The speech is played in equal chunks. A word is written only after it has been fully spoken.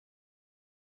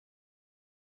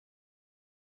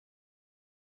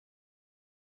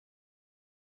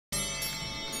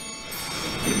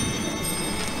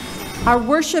Our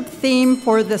worship theme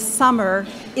for the summer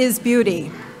is beauty.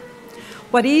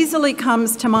 What easily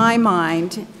comes to my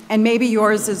mind, and maybe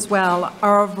yours as well,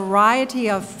 are a variety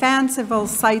of fanciful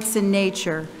sights in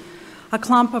nature, a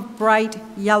clump of bright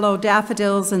yellow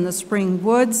daffodils in the spring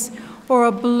woods, or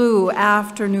a blue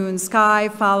afternoon sky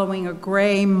following a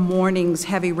gray morning's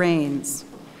heavy rains.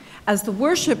 As the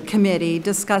worship committee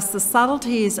discussed the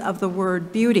subtleties of the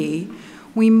word beauty,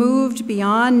 we moved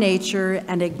beyond nature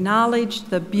and acknowledged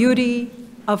the beauty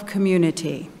of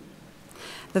community.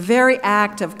 The very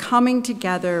act of coming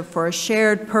together for a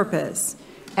shared purpose,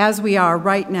 as we are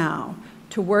right now,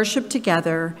 to worship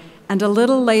together, and a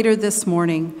little later this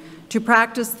morning, to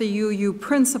practice the UU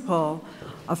principle,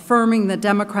 affirming the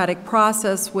democratic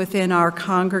process within our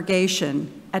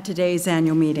congregation at today's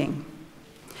annual meeting.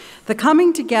 The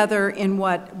coming together in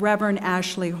what Reverend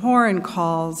Ashley Horan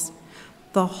calls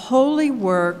the holy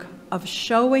work of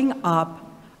showing up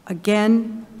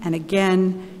again and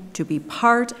again to be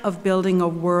part of building a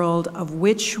world of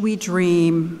which we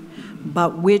dream,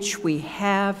 but which we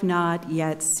have not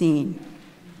yet seen.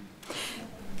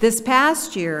 This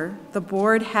past year, the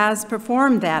board has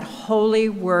performed that holy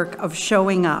work of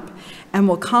showing up and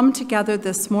will come together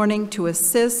this morning to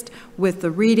assist with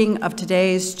the reading of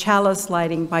today's chalice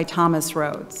lighting by Thomas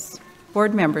Rhodes.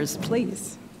 Board members,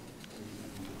 please.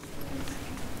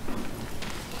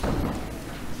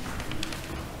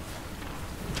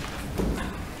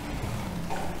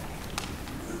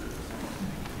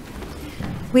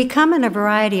 We come in a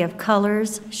variety of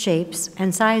colors, shapes,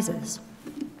 and sizes.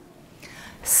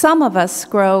 Some of us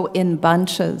grow in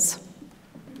bunches.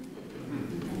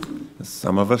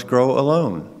 Some of us grow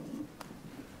alone.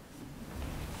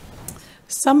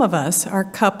 Some of us are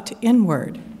cupped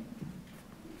inward.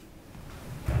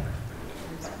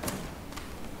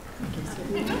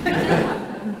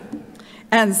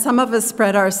 And some of us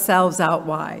spread ourselves out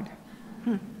wide.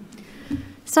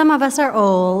 Some of us are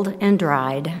old and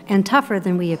dried and tougher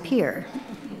than we appear.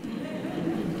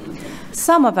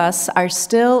 Some of us are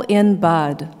still in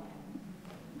bud.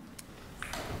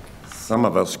 Some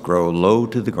of us grow low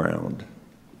to the ground.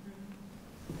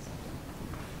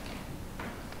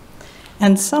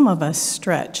 And some of us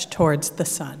stretch towards the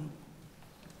sun.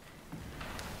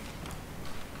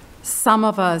 Some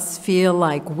of us feel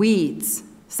like weeds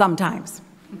sometimes.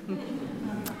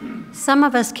 Some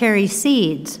of us carry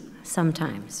seeds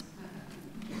sometimes.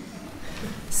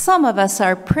 Some of us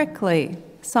are prickly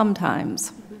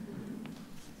sometimes.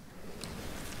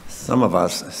 Some of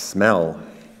us smell.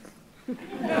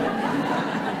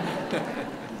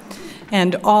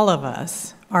 And all of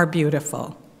us are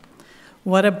beautiful.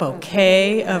 What a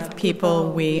bouquet of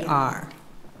people we are.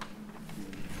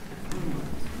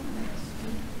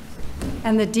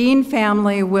 And the Dean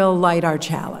family will light our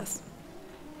chalice.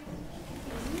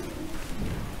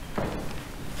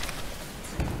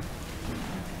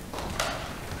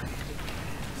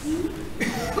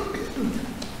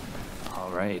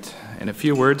 All right, and a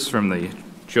few words from the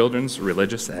Children's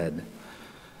Religious Ed.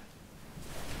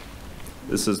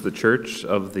 This is the Church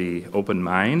of the Open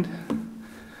Mind.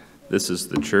 This is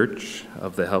the Church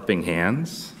of the Helping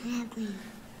Hands.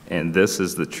 And this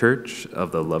is the Church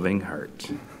of the Loving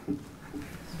Heart.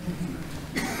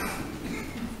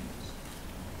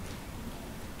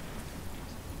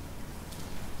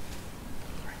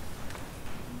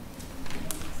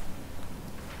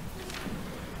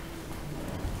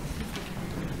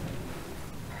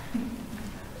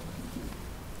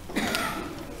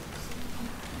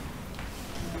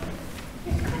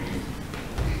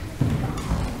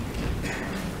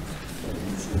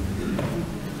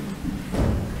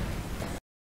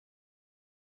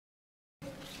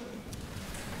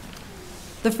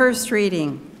 The first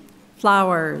reading,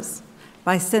 Flowers,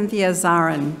 by Cynthia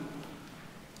Zarin.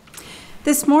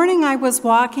 This morning I was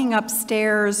walking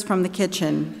upstairs from the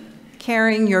kitchen,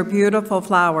 carrying your beautiful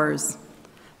flowers,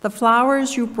 the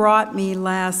flowers you brought me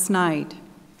last night,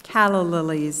 calla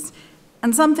lilies,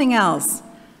 and something else.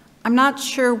 I'm not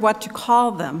sure what to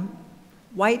call them,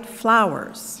 white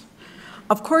flowers.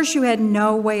 Of course, you had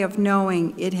no way of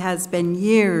knowing it has been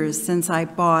years since I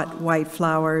bought white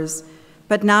flowers,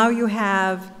 but now you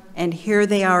have, and here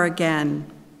they are again.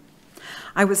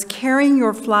 I was carrying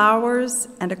your flowers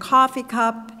and a coffee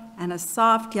cup and a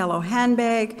soft yellow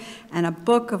handbag and a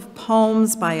book of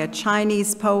poems by a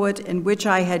Chinese poet in which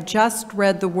I had just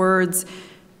read the words,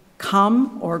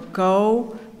 "Come or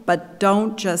go, but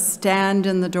don't just stand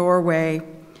in the doorway."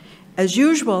 As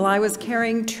usual, I was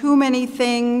carrying too many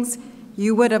things.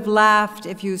 You would have laughed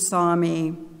if you saw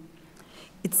me.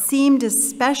 It seemed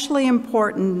especially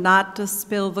important not to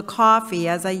spill the coffee,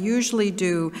 as I usually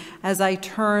do, as I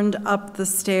turned up the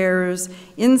stairs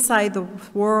inside the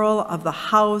whirl of the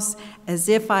house as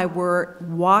if I were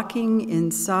walking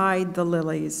inside the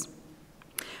lilies.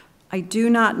 I do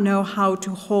not know how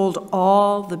to hold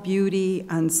all the beauty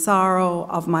and sorrow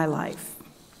of my life.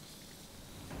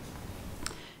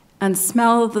 And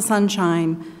Smell the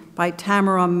Sunshine by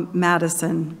Tamara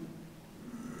Madison.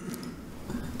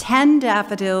 10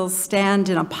 daffodils stand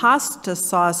in a pasta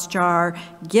sauce jar,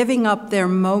 giving up their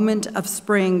moment of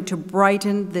spring to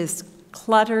brighten this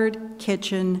cluttered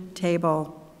kitchen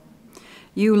table.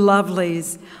 You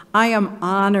lovelies, I am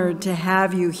honored to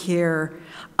have you here.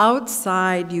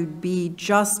 Outside, you'd be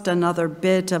just another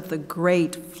bit of the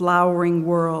great flowering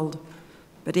world.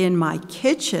 But in my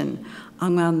kitchen,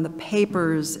 among the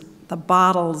papers, the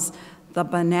bottles, the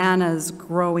bananas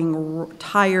growing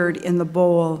tired in the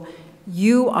bowl,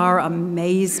 you are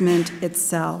amazement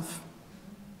itself.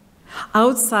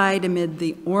 Outside, amid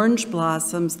the orange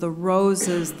blossoms, the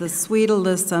roses, the sweet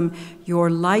alyssum, your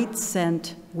light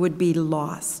scent would be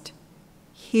lost.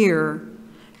 Here,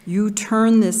 you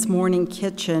turn this morning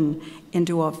kitchen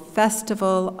into a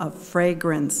festival of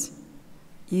fragrance.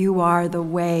 You are the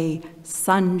way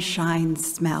sunshine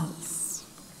smells.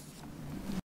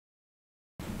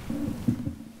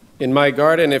 In my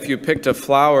garden, if you picked a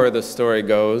flower, the story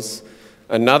goes,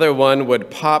 another one would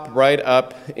pop right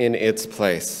up in its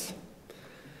place.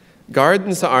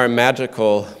 Gardens are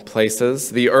magical places.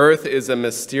 The earth is a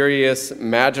mysterious,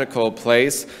 magical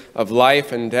place of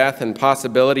life and death and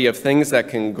possibility, of things that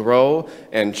can grow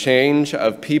and change,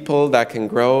 of people that can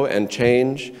grow and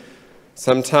change.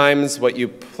 Sometimes what you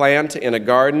plant in a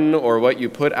garden or what you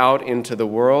put out into the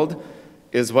world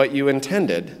is what you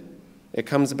intended. It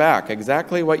comes back,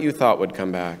 exactly what you thought would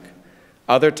come back.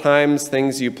 Other times,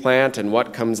 things you plant and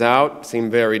what comes out seem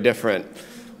very different,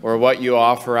 or what you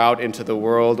offer out into the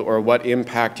world, or what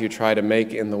impact you try to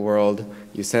make in the world.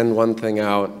 You send one thing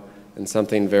out, and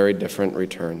something very different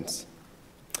returns.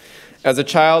 As a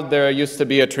child, there used to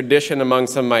be a tradition among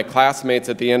some of my classmates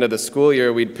at the end of the school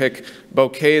year. We'd pick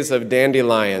bouquets of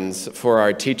dandelions for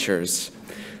our teachers.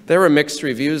 There were mixed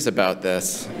reviews about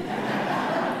this.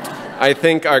 I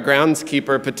think our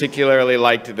groundskeeper particularly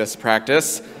liked this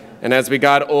practice. And as we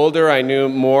got older, I knew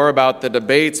more about the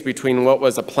debates between what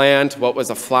was a plant, what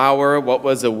was a flower, what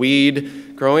was a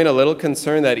weed, growing a little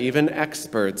concerned that even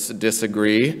experts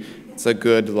disagree. It's a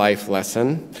good life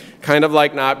lesson. Kind of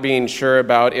like not being sure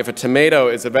about if a tomato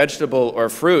is a vegetable or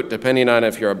fruit, depending on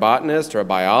if you're a botanist or a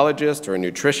biologist or a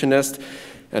nutritionist.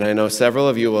 And I know several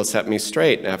of you will set me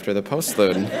straight after the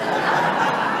postlude.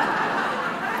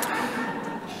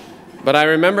 But I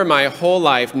remember my whole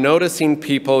life noticing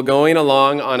people going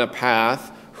along on a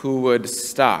path who would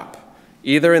stop,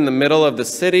 either in the middle of the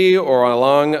city or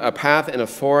along a path in a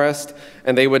forest,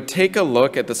 and they would take a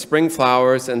look at the spring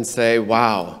flowers and say,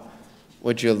 "Wow,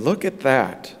 would you look at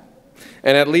that?"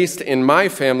 And at least in my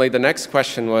family, the next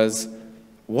question was,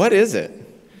 "What is it?"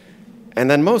 And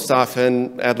then most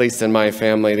often, at least in my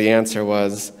family, the answer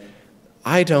was,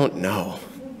 "I don't know."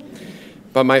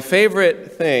 But my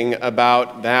favorite thing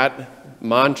about that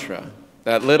mantra,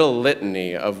 that little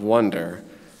litany of wonder,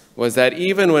 was that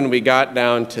even when we got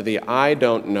down to the "I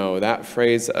don't know," that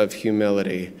phrase of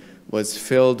humility was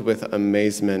filled with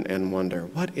amazement and wonder.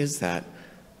 What is that?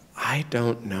 I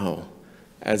don't know.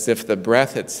 As if the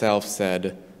breath itself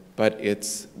said, but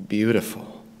it's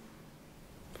beautiful.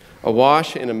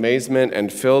 Awash in amazement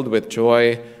and filled with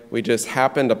joy, we just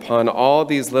happened upon all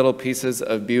these little pieces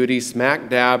of beauty smack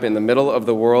dab in the middle of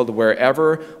the world,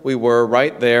 wherever we were,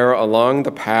 right there along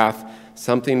the path,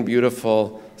 something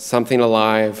beautiful, something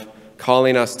alive,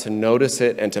 calling us to notice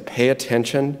it and to pay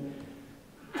attention.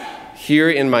 "Here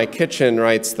in my kitchen,"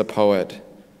 writes the poet,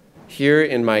 "here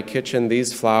in my kitchen,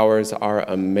 these flowers are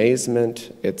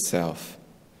amazement itself."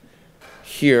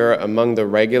 Here, among the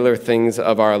regular things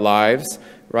of our lives,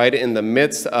 right in the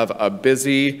midst of a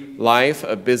busy life,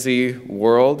 a busy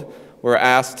world, we're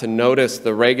asked to notice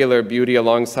the regular beauty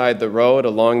alongside the road,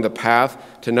 along the path,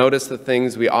 to notice the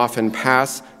things we often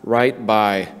pass right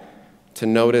by, to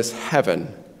notice heaven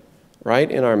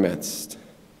right in our midst.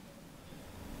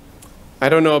 I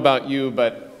don't know about you,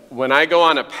 but when I go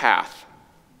on a path,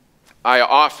 I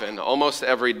often, almost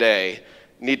every day,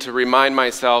 need to remind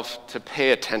myself to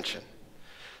pay attention.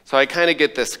 So I kind of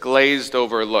get this glazed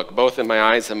over look, both in my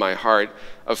eyes and my heart,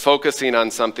 of focusing on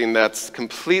something that's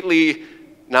completely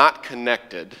not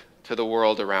connected to the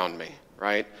world around me,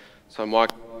 right? So I'm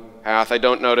walking along the path. I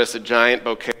don't notice a giant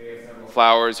bouquet of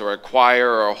flowers or a choir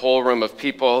or a whole room of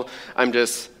people. I'm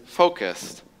just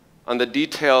focused on the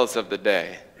details of the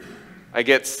day. I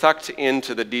get sucked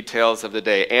into the details of the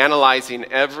day, analyzing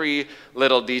every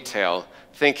little detail,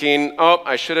 thinking, oh,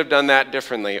 I should have done that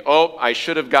differently. Oh, I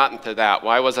should have gotten to that.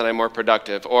 Why wasn't I more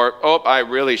productive? Or, oh, I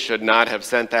really should not have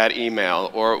sent that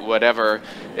email, or whatever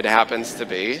it happens to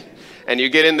be. And you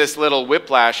get in this little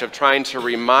whiplash of trying to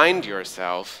remind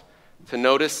yourself to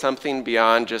notice something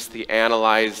beyond just the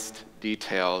analyzed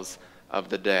details of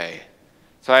the day.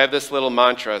 So I have this little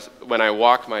mantra when I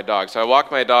walk my dog. So I walk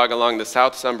my dog along the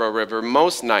South Sunborough River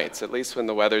most nights, at least when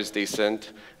the weather's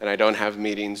decent and I don't have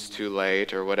meetings too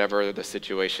late or whatever the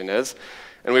situation is.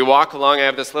 And we walk along, I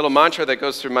have this little mantra that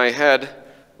goes through my head: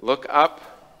 look up,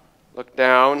 look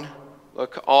down,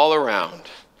 look all around.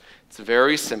 It's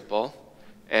very simple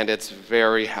and it's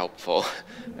very helpful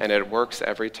and it works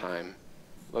every time.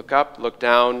 Look up, look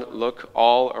down, look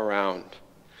all around.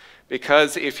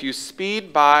 Because if you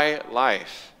speed by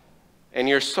life and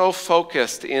you're so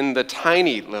focused in the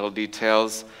tiny little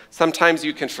details, sometimes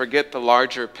you can forget the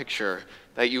larger picture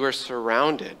that you are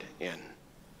surrounded in.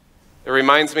 It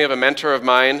reminds me of a mentor of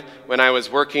mine when I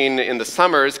was working in the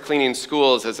summers cleaning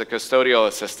schools as a custodial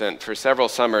assistant for several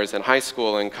summers in high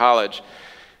school and college.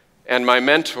 And my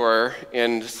mentor,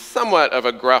 in somewhat of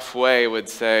a gruff way, would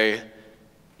say,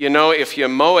 you know, if you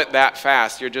mow it that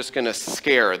fast, you're just going to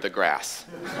scare the grass.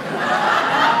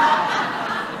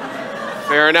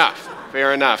 Fair enough,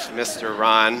 Mr.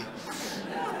 Ron.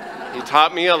 He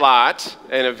taught me a lot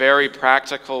in a very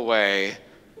practical way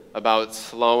about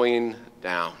slowing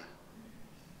down.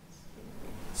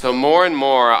 So more and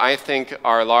more, I think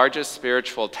our largest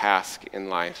spiritual task in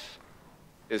life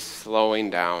is slowing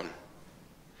down.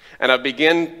 And I've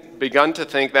begun to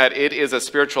think that it is a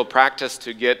spiritual practice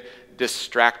to get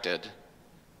distracted.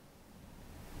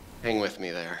 Hang with me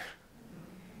there.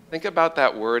 Think about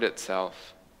that word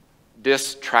itself.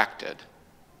 Distracted.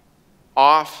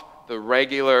 Off the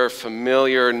regular,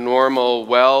 familiar, normal,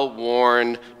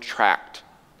 well-worn, tracked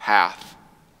path,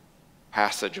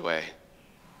 passageway.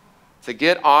 To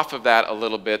get off of that a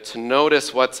little bit, to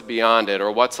notice what's beyond it,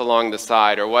 or what's along the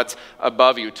side, or what's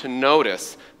above you, to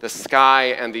notice the sky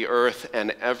and the earth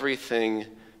and everything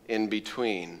in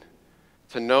between.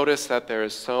 To notice that there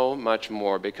is so much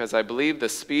more, because I believe the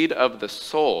speed of the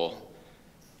soul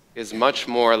is much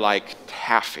more like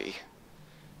taffy.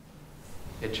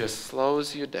 It just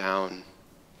slows you down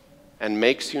and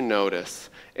makes you notice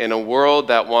in a world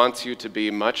that wants you to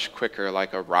be much quicker,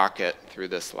 like a rocket through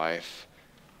this life.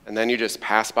 And then you just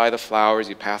pass by the flowers,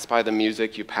 you pass by the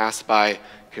music, you pass by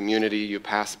community, you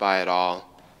pass by it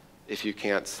all if you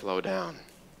can't slow down.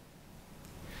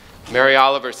 Mary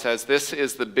Oliver says this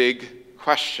is the big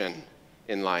question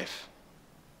in life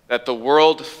that the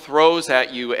world throws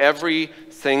at you every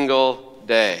single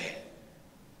day.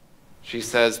 She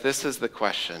says, this is the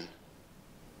question.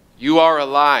 You are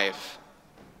alive.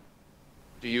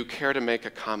 Do you care to make a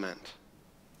comment?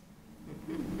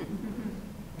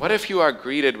 What if you are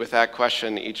greeted with that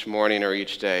question each morning or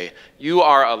each day? You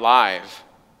are alive.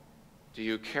 Do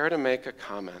you care to make a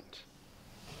comment?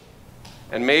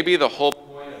 And maybe the whole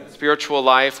point of the spiritual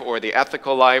life or the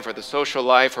ethical life or the social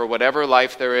life or whatever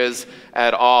life there is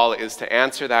at all is to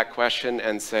answer that question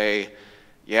and say,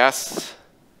 yes,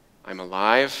 I'm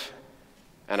alive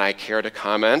and I care to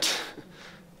comment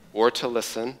or to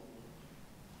listen.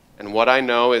 And what I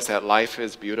know is that life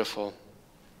is beautiful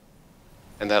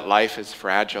and that life is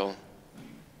fragile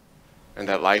and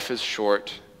that life is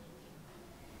short.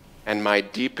 And my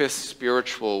deepest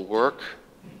spiritual work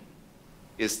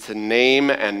is to name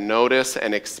and notice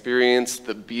and experience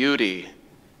the beauty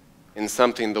in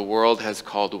something the world has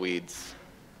called weeds.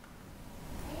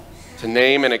 To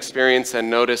name and experience and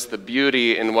notice the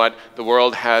beauty in what the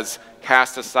world has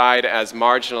cast aside as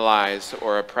marginalized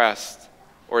or oppressed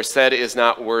or said is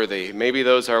not worthy. Maybe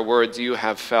those are words you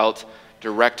have felt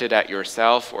directed at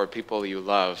yourself or people you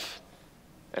love.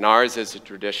 And ours is a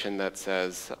tradition that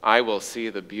says, I will see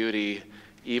the beauty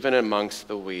even amongst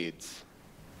the weeds.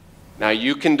 Now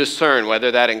you can discern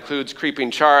whether that includes Creeping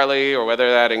Charlie or whether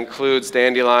that includes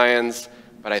dandelions,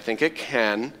 but I think it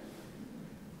can.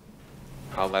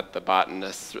 I'll let the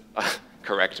botanist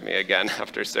correct me again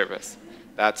after service.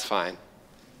 That's fine.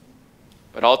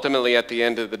 But ultimately, at the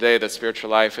end of the day, the spiritual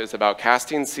life is about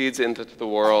casting seeds into the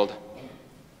world,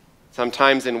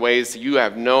 sometimes in ways you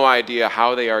have no idea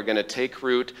how they are going to take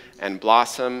root and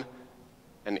blossom.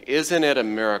 And isn't it a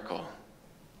miracle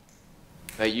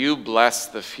that you bless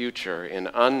the future in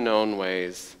unknown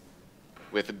ways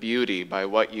with beauty by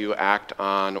what you act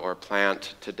on or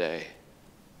plant today?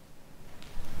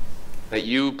 That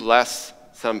you bless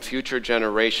some future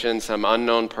generation, some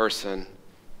unknown person,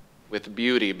 with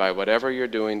beauty by whatever you're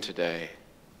doing today.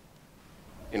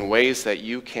 in ways that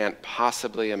you can't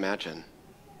possibly imagine.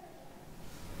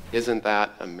 Isn't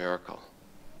that a miracle?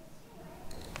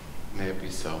 May it be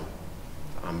so.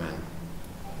 Amen.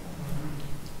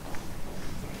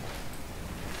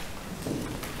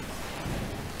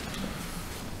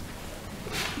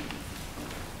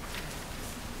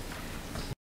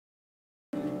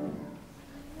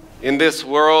 In this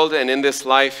world and in this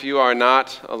life, you are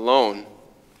not alone.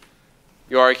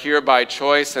 You are here by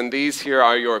choice, and these here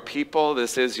are your people.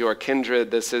 This is your kindred.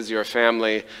 This is your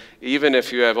family. Even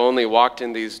if you have only walked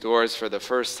in these doors for the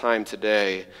first time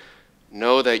today,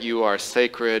 know that you are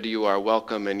sacred, you are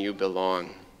welcome, and you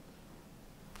belong.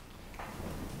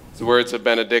 The words of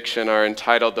benediction are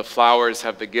entitled, "The Flowers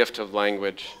Have the Gift of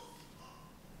Language."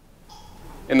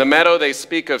 In the meadow, they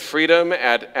speak of freedom.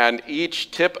 At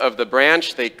each tip of the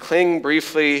branch, they cling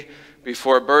briefly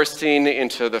before bursting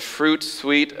into the fruit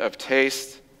sweet of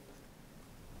taste.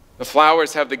 The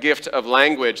flowers have the gift of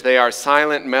language. They are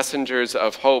silent messengers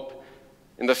of hope.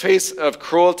 In the face of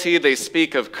cruelty, they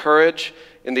speak of courage.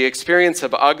 In the experience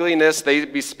of ugliness, they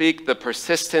bespeak the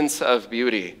persistence of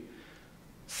beauty.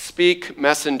 Speak,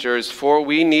 messengers, for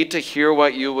we need to hear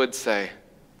what you would say.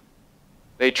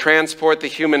 They transport the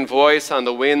human voice on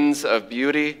the winds of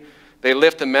beauty. They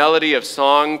lift the melody of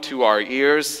song to our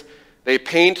ears. They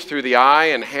paint through the eye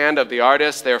and hand of the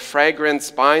artist. Their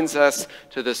fragrance binds us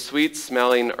to the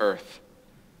sweet-smelling earth.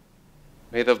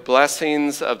 May the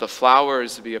blessings of the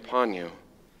flowers be upon you.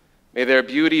 May their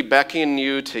beauty beckon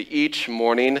you to each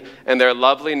morning, and their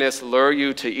loveliness lure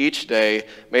you to each day.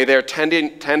 May their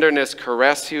tenderness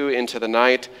caress you into the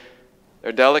night.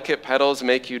 Their delicate petals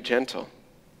make you gentle.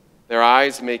 Their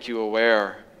eyes make you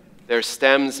aware, their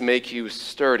stems make you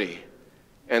sturdy,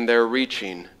 and their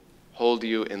reaching hold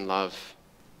you in love.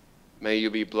 May you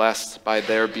be blessed by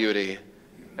their beauty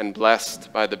and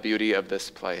blessed by the beauty of this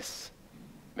place.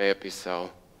 May it be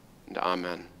so, and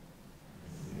amen.